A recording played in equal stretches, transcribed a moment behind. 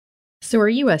So are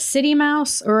you a city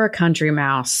mouse or a country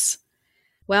mouse?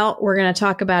 Well, we're going to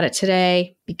talk about it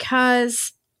today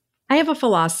because I have a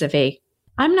philosophy.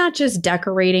 I'm not just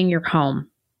decorating your home.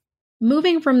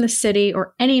 Moving from the city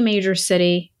or any major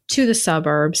city to the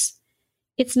suburbs,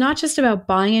 it's not just about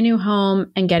buying a new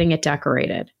home and getting it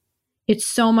decorated. It's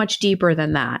so much deeper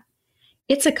than that.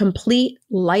 It's a complete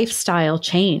lifestyle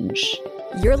change.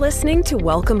 You're listening to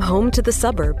Welcome Home to the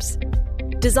Suburbs.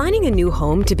 Designing a new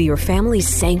home to be your family's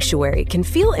sanctuary can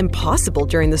feel impossible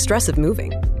during the stress of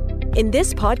moving. In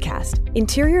this podcast,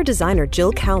 interior designer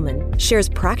Jill Kalman shares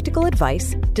practical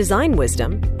advice, design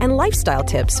wisdom, and lifestyle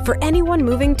tips for anyone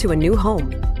moving to a new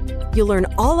home. You'll learn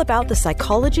all about the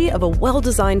psychology of a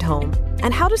well-designed home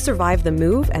and how to survive the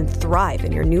move and thrive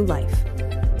in your new life.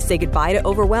 Say goodbye to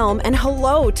overwhelm and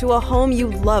hello to a home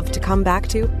you love to come back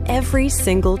to every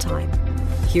single time.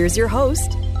 Here's your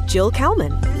host, Jill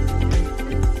Kalman.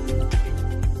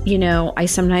 You know, I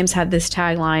sometimes have this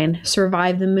tagline,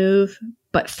 survive the move,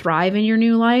 but thrive in your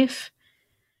new life.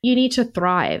 You need to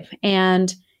thrive.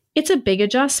 And it's a big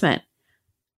adjustment.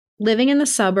 Living in the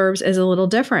suburbs is a little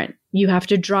different. You have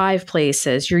to drive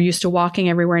places. You're used to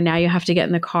walking everywhere. Now you have to get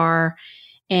in the car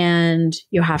and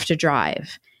you have to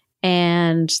drive.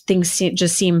 And things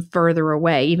just seem further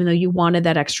away. Even though you wanted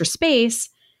that extra space,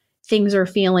 things are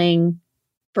feeling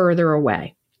further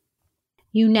away.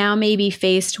 You now may be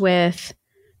faced with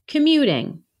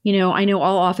commuting. You know, I know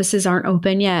all offices aren't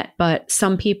open yet, but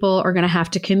some people are going to have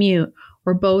to commute,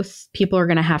 or both people are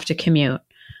going to have to commute.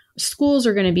 Schools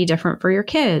are going to be different for your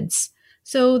kids.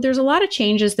 So there's a lot of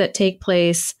changes that take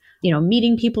place, you know,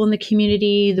 meeting people in the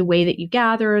community, the way that you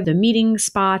gather, the meeting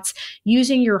spots,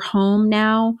 using your home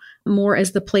now more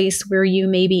as the place where you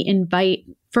maybe invite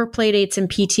for play dates and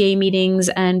PTA meetings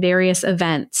and various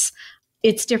events.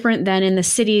 It's different than in the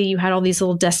city. You had all these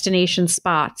little destination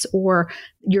spots or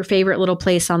your favorite little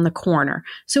place on the corner.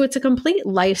 So it's a complete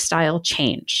lifestyle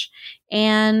change.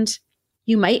 And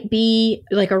you might be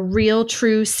like a real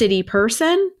true city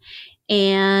person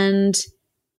and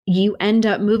you end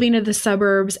up moving to the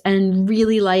suburbs and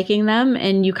really liking them.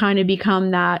 And you kind of become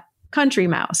that country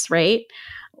mouse, right?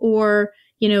 Or,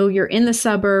 you know, you're in the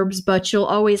suburbs, but you'll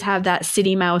always have that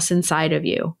city mouse inside of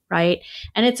you, right?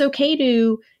 And it's okay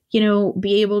to, you know,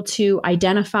 be able to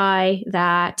identify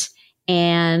that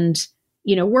and,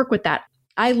 you know, work with that.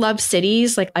 I love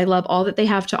cities. Like I love all that they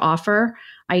have to offer.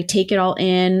 I take it all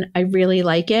in. I really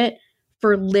like it.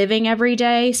 For living every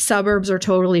day, suburbs are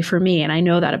totally for me. And I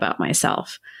know that about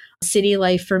myself. City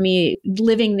life for me,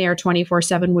 living there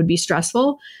 24/7 would be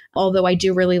stressful. Although I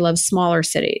do really love smaller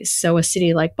cities. So a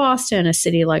city like Boston, a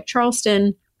city like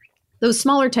Charleston, those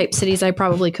smaller type cities, I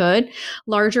probably could.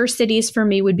 Larger cities for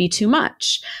me would be too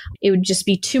much. It would just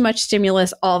be too much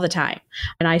stimulus all the time.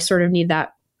 And I sort of need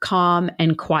that calm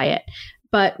and quiet.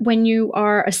 But when you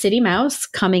are a city mouse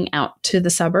coming out to the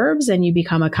suburbs and you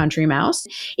become a country mouse,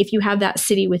 if you have that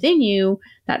city within you,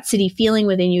 that city feeling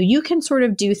within you, you can sort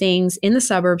of do things in the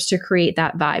suburbs to create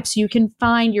that vibe. So you can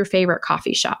find your favorite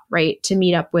coffee shop, right? To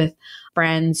meet up with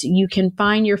friends. You can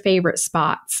find your favorite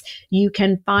spots. You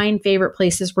can find favorite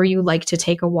places where you like to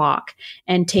take a walk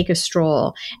and take a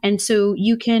stroll. And so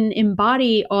you can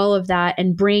embody all of that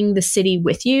and bring the city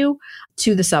with you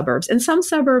to the suburbs. And some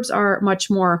suburbs are much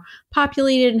more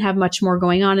populated and have much more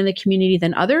going on in the community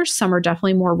than others. Some are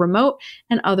definitely more remote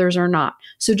and others are not.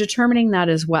 So determining that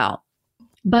as well.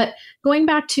 But going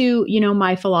back to, you know,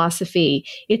 my philosophy,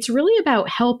 it's really about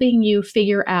helping you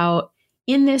figure out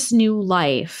in this new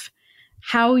life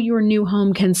how your new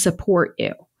home can support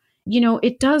you. You know,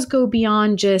 it does go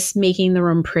beyond just making the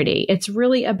room pretty. It's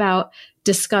really about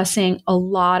discussing a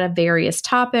lot of various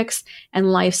topics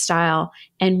and lifestyle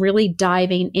and really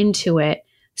diving into it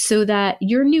so that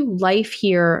your new life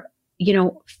here, you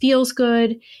know, feels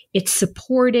good, it's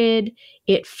supported,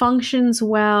 it functions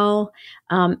well,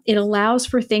 it allows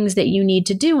for things that you need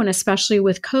to do. And especially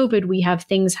with COVID, we have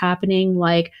things happening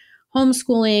like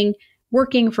homeschooling,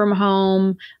 working from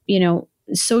home, you know,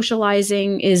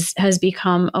 socializing has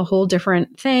become a whole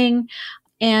different thing.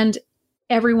 And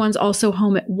everyone's also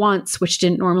home at once, which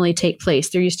didn't normally take place.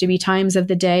 There used to be times of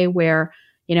the day where,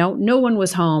 you know, no one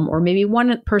was home or maybe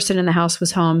one person in the house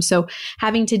was home. So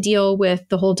having to deal with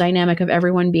the whole dynamic of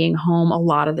everyone being home a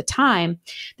lot of the time,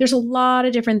 there's a lot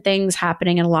of different things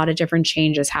happening and a lot of different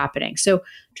changes happening. So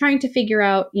trying to figure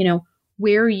out, you know,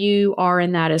 where you are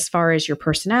in that as far as your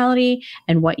personality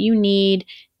and what you need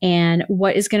and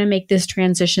what is going to make this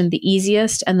transition the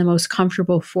easiest and the most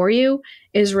comfortable for you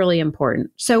is really important.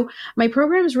 So my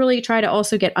programs really try to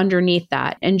also get underneath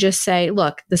that and just say,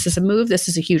 look, this is a move. This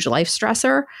is a huge life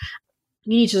stressor.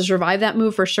 You need to survive that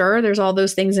move for sure. There's all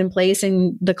those things in place,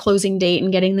 and the closing date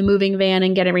and getting the moving van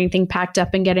and getting everything packed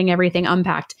up and getting everything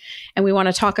unpacked. And we want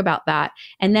to talk about that.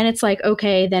 And then it's like,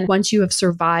 okay, then once you have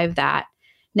survived that,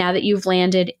 now that you've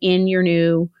landed in your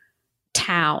new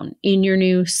town, in your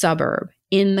new suburb,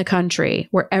 in the country,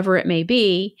 wherever it may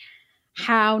be,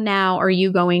 how now are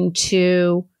you going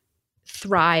to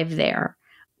thrive there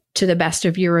to the best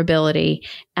of your ability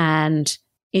and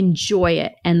enjoy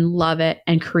it and love it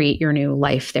and create your new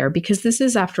life there? Because this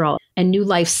is, after all, a new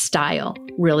lifestyle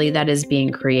really that is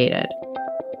being created.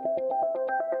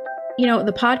 You know,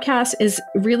 the podcast is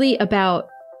really about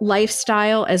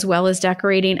lifestyle as well as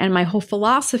decorating, and my whole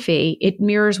philosophy, it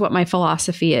mirrors what my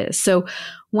philosophy is. So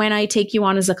when I take you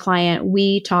on as a client,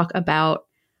 we talk about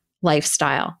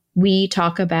lifestyle. We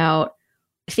talk about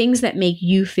things that make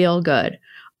you feel good.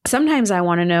 Sometimes I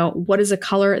want to know, what is a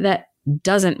color that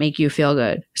doesn't make you feel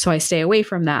good? So I stay away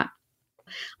from that.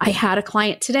 I had a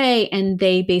client today and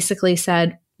they basically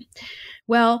said,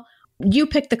 well, you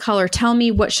pick the color. Tell me,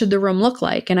 what should the room look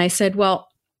like? And I said, well,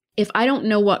 if I don't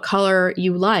know what color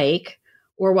you like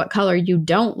or what color you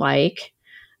don't like,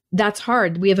 that's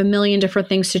hard. We have a million different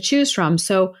things to choose from.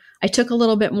 So I took a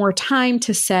little bit more time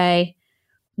to say,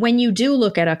 when you do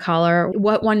look at a color,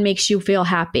 what one makes you feel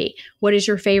happy? What is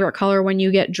your favorite color when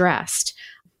you get dressed?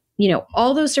 You know,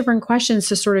 all those different questions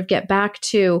to sort of get back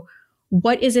to,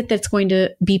 what is it that's going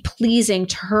to be pleasing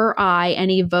to her eye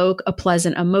and evoke a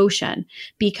pleasant emotion?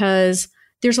 Because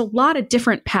there's a lot of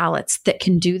different palettes that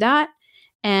can do that.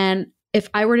 And if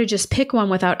I were to just pick one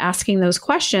without asking those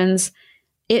questions,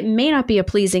 it may not be a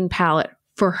pleasing palette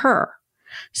for her.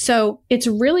 So it's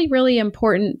really, really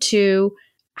important to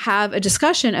have a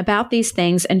discussion about these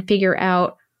things and figure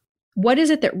out, what is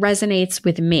it that resonates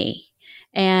with me?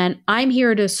 And I'm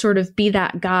here to sort of be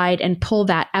that guide and pull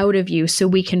that out of you so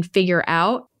we can figure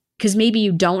out, because maybe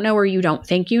you don't know or you don't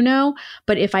think you know,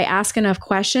 but if I ask enough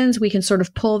questions, we can sort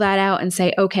of pull that out and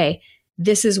say, okay,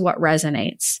 this is what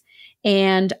resonates.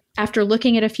 And after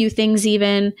looking at a few things,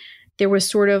 even, there was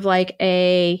sort of like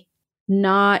a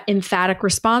not emphatic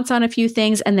response on a few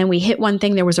things. And then we hit one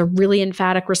thing there was a really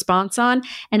emphatic response on,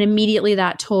 and immediately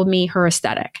that told me her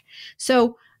aesthetic.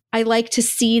 So I like to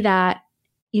see that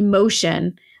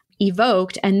emotion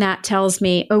evoked, and that tells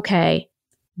me, okay,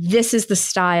 this is the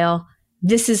style.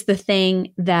 This is the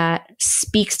thing that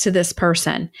speaks to this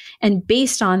person. And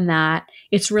based on that,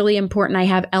 it's really important I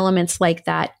have elements like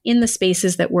that in the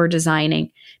spaces that we're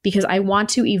designing, because I want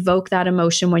to evoke that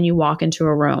emotion when you walk into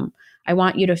a room. I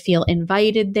want you to feel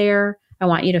invited there. I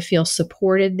want you to feel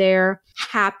supported there,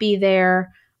 happy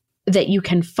there, that you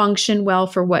can function well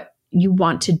for what you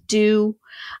want to do,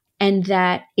 and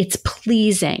that it's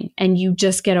pleasing and you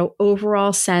just get an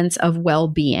overall sense of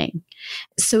well-being.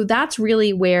 So that's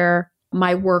really where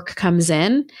my work comes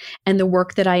in, and the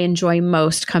work that I enjoy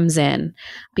most comes in.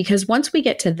 Because once we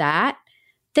get to that,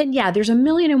 then yeah, there's a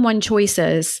million and one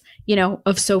choices, you know,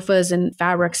 of sofas and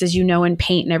fabrics, as you know, and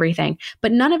paint and everything.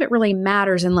 But none of it really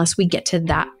matters unless we get to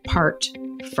that part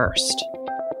first.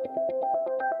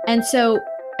 And so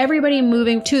everybody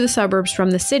moving to the suburbs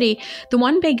from the city, the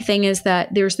one big thing is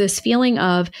that there's this feeling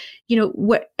of, you know,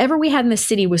 whatever we had in the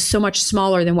city was so much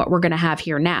smaller than what we're going to have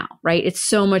here now, right? It's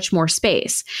so much more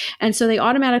space. And so they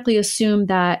automatically assume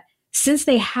that since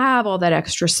they have all that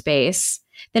extra space,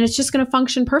 then it's just going to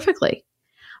function perfectly.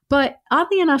 But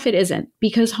oddly enough, it isn't,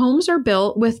 because homes are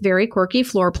built with very quirky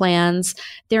floor plans.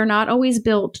 They're not always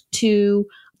built to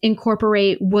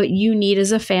incorporate what you need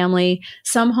as a family.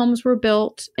 Some homes were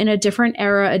built in a different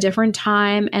era, a different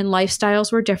time, and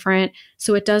lifestyles were different.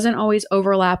 So it doesn't always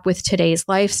overlap with today's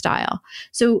lifestyle.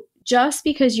 So just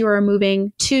because you are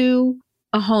moving to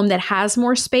a home that has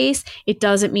more space, it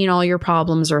doesn't mean all your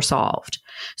problems are solved.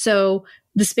 So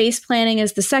the space planning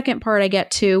is the second part I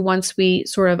get to once we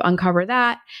sort of uncover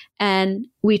that. And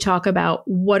we talk about,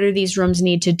 what do these rooms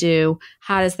need to do?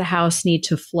 How does the house need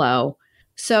to flow?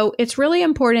 So it's really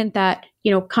important that,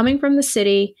 you know, coming from the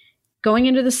city, going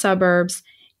into the suburbs,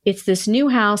 it's this new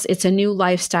house, it's a new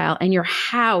lifestyle, and your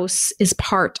house is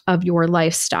part of your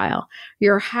lifestyle.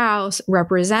 Your house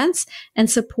represents and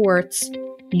supports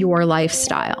your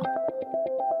lifestyle.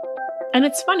 And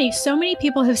it's funny, so many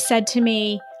people have said to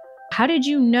me, how did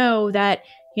you know that,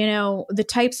 you know, the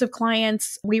types of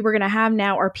clients we were going to have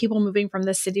now are people moving from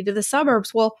the city to the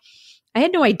suburbs? Well, I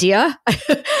had no idea.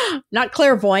 Not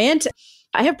clairvoyant.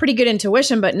 I have pretty good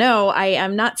intuition, but no, I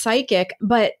am not psychic.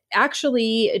 But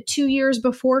actually, 2 years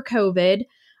before COVID,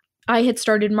 I had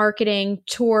started marketing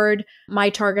toward my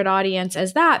target audience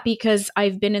as that, because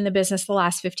I've been in the business the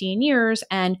last 15 years,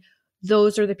 and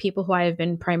those are the people who I have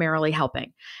been primarily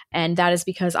helping. And that is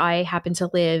because I happen to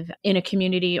live in a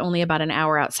community only about an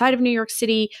hour outside of New York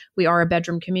City. We are a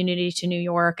bedroom community to New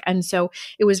York. And so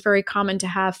it was very common to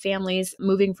have families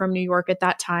moving from New York at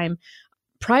that time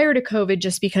prior to COVID,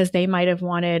 just because they might have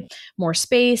wanted more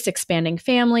space, expanding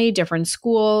family, different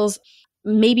schools,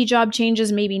 maybe job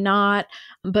changes, maybe not.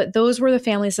 But those were the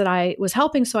families that I was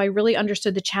helping. So I really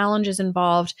understood the challenges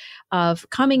involved of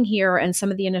coming here and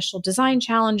some of the initial design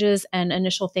challenges and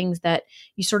initial things that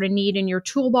you sort of need in your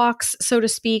toolbox, so to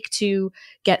speak, to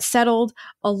get settled,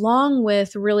 along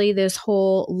with really this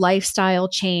whole lifestyle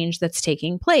change that's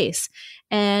taking place.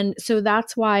 And so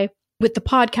that's why with the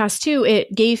podcast too,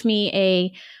 it gave me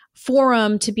a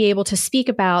forum to be able to speak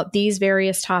about these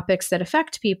various topics that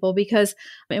affect people, because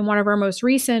in one of our most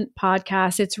recent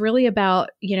podcasts, it's really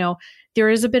about, there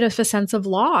is a bit of a sense of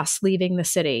loss leaving the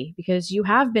city because you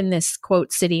have been this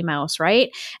quote city mouse,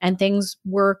 right? And things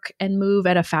work and move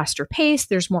at a faster pace.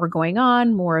 There's more going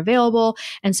on, more available.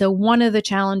 And so one of the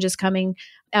challenges coming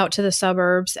out to the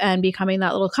suburbs and becoming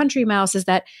that little country mouse is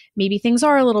that maybe things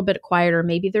are a little bit quieter.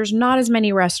 Maybe there's not as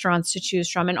many restaurants to choose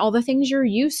from and all the things you're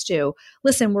used to.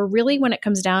 Listen, we're really, when it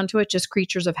comes down to it, just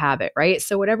creatures of habit, right?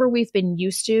 So whatever we've been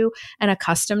used to and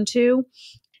accustomed to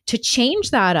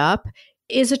change that up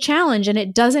is a challenge. And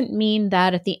it doesn't mean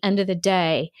that at the end of the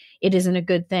day, it isn't a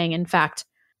good thing. In fact,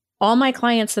 all my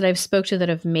clients that I've spoke to that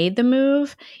have made the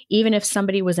move, even if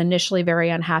somebody was initially very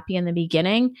unhappy in the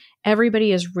beginning,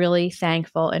 everybody is really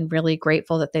thankful and really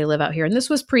grateful that they live out here. And this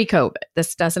was pre-COVID.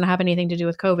 This doesn't have anything to do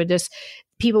with COVID. Just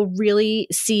people really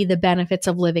see the benefits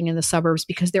of living in the suburbs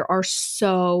because there are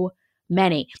so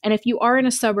many. And if you are in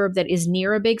a suburb that is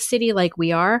near a big city like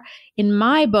we are, in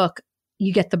my book,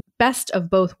 you get the best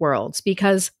of both worlds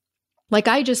because like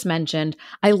I just mentioned,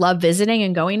 I love visiting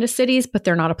and going to cities, but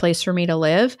they're not a place for me to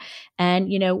live. And,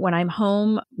 when I'm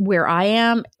home where I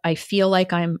am, I feel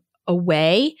like I'm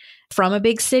away from a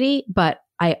big city, but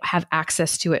I have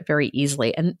access to it very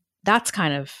easily. And that's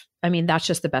that's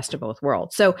just the best of both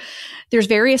worlds. So there's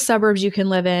various suburbs you can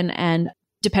live in and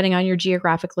depending on your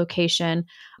geographic location.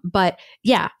 But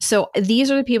yeah, so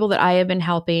these are the people that I have been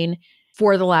helping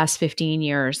for the last 15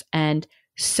 years. And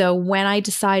so when I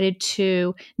decided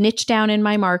to niche down in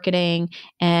my marketing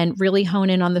and really hone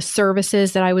in on the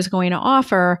services that I was going to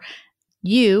offer,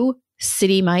 you,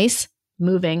 city mice,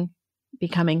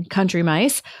 becoming country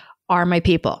mice, are my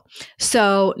people.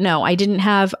 So no, I didn't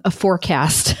have a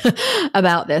forecast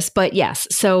about this, but yes.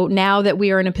 So now that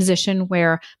we are in a position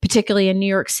where, particularly in New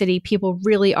York City, people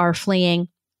really are fleeing.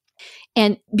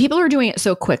 And people are doing it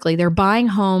so quickly. They're buying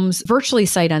homes virtually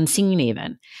sight unseen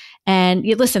even. And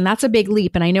listen, that's a big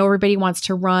leap. And I know everybody wants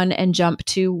to run and jump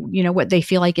to, what they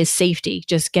feel like is safety,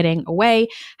 just getting away,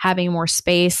 having more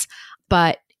space.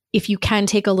 But if you can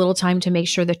take a little time to make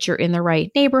sure that you're in the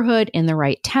right neighborhood, in the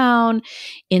right town,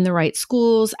 in the right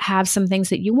schools, have some things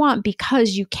that you want,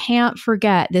 because you can't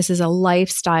forget this is a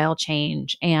lifestyle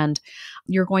change and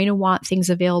you're going to want things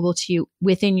available to you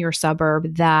within your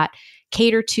suburb that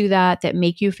cater to that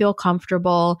make you feel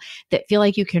comfortable, that feel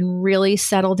like you can really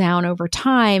settle down over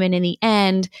time. And in the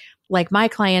end, like my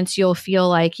clients, you'll feel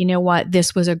like,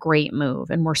 this was a great move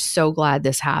and we're so glad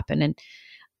this happened. And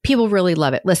people really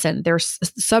love it. Listen,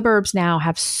 suburbs now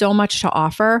have so much to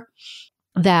offer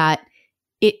that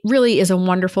it really is a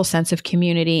wonderful sense of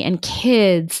community. And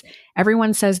kids,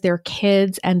 everyone says their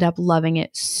kids end up loving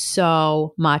it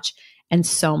so much and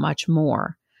so much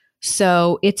more.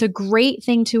 So it's a great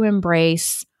thing to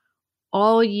embrace.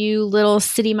 All you little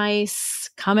city mice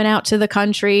coming out to the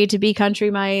country to be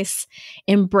country mice,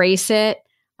 embrace it.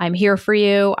 I'm here for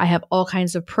you. I have all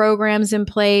kinds of programs in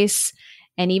place.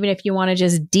 And even if you want to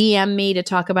just DM me to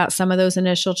talk about some of those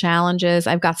initial challenges,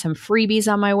 I've got some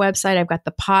freebies on my website. I've got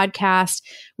the podcast,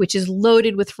 which is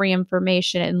loaded with free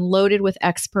information and loaded with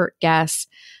expert guests.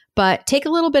 But take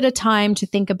a little bit of time to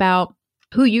think about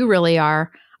who you really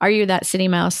are. Are you that city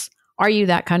mouse? Are you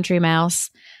that country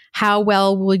mouse? How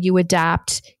well will you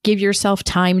adapt? Give yourself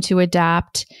time to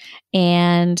adapt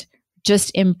and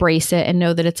just embrace it and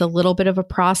know that it's a little bit of a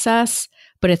process,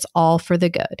 but it's all for the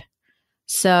good.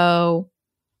 So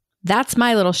that's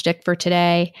my little shtick for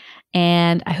today.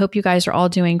 And I hope you guys are all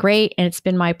doing great. And it's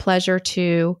been my pleasure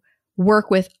to work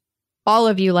with all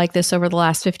of you like this over the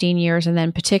last 15 years. And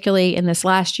then particularly in this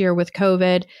last year with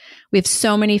COVID, we have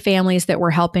so many families that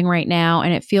we're helping right now.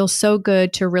 And it feels so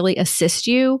good to really assist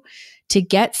you to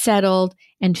get settled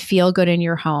and feel good in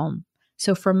your home.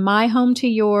 So from my home to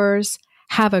yours,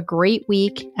 have a great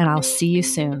week and I'll see you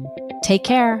soon. Take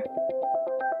care.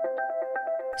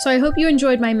 So I hope you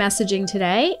enjoyed my messaging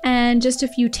today and just a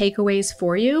few takeaways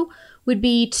for you. would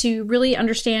be to really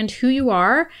understand who you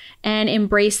are and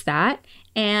embrace that.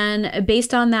 And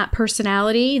based on that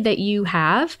personality that you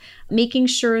have, making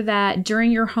sure that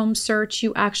during your home search,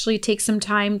 you actually take some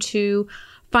time to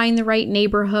find the right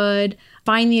neighborhood,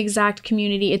 find the exact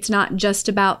community. It's not just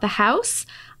about the house,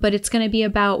 but it's going to be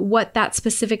about what that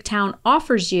specific town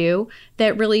offers you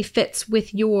that really fits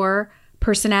with your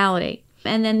personality.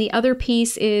 And then the other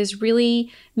piece is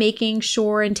really making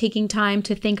sure and taking time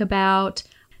to think about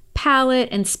palette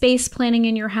and space planning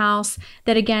in your house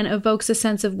that, again, evokes a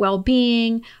sense of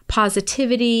well-being,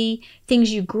 positivity,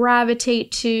 things you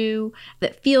gravitate to,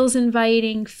 that feels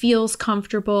inviting, feels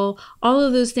comfortable. All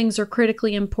of those things are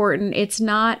critically important. It's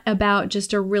not about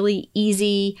just a really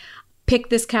easy, pick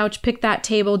this couch, pick that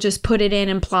table, just put it in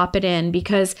and plop it in,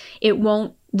 because it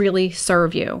won't really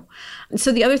serve you.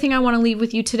 So the other thing I want to leave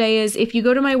with you today is if you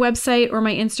go to my website or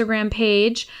my Instagram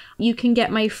page, you can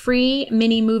get my free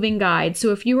mini moving guide.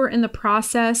 So if you are in the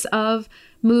process of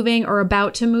moving or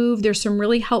about to move, there's some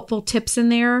really helpful tips in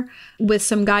there with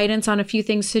some guidance on a few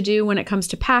things to do when it comes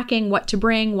to packing, what to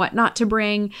bring, what not to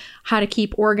bring, how to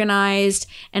keep organized,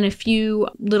 and a few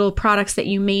little products that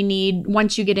you may need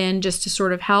once you get in just to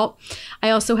sort of help. I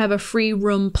also have a free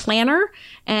room planner,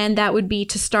 and that would be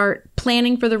to start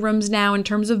planning for the rooms now in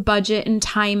terms of budget and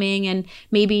timing and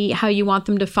maybe how you want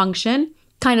them to function.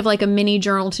 Kind of like a mini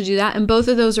journal to do that. And both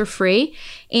of those are free.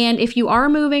 And if you are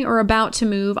moving or about to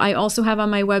move, I also have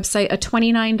on my website a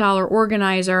 $29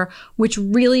 organizer, which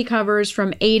really covers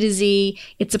from A to Z.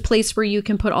 It's a place where you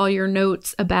can put all your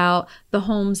notes about the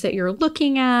homes that you're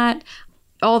looking at,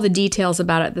 all the details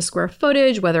about it, the square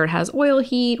footage, whether it has oil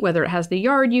heat, whether it has the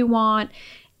yard you want,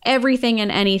 everything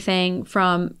and anything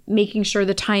from making sure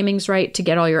the timing's right to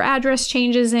get all your address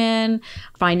changes in,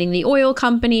 finding the oil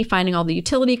company, finding all the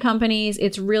utility companies.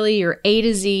 It's really your A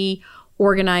to Z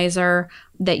organizer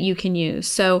that you can use.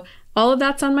 So all of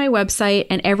that's on my website.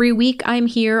 And every week I'm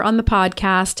here on the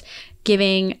podcast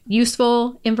giving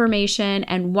useful information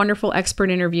and wonderful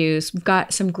expert interviews. We've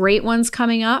got some great ones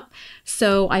coming up.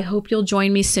 So I hope you'll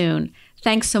join me soon.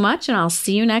 Thanks so much, and I'll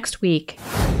see you next week.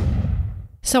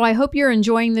 So I hope you're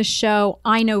enjoying this show.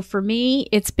 I know for me,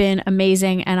 it's been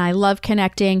amazing, and I love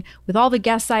connecting with all the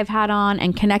guests I've had on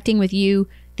and connecting with you,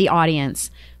 the audience.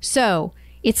 So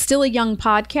it's still a young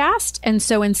podcast, and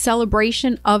so in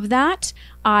celebration of that,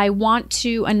 I want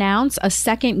to announce a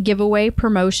second giveaway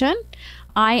promotion.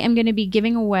 I am going to be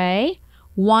giving away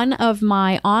one of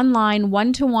my online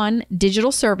one-to-one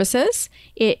digital services.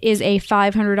 It is a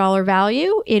 $500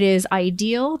 value. It is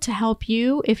ideal to help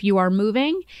you if you are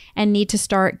moving and need to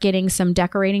start getting some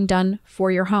decorating done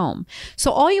for your home. So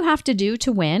all you have to do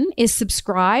to win is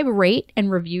subscribe, rate,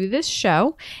 and review this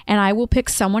show, and I will pick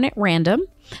someone at random.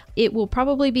 It will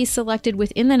probably be selected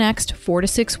within the next 4 to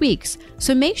 6 weeks.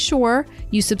 So make sure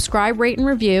you subscribe, rate, and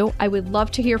review. I would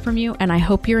love to hear from you, and I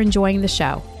hope you're enjoying the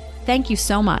show. Thank you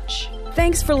so much.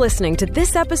 Thanks for listening to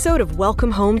this episode of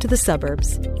Welcome Home to the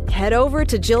Suburbs. Head over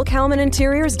to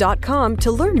JillKalmanInteriors.com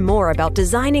to learn more about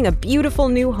designing a beautiful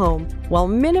new home while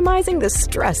minimizing the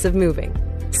stress of moving.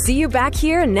 See you back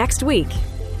here next week.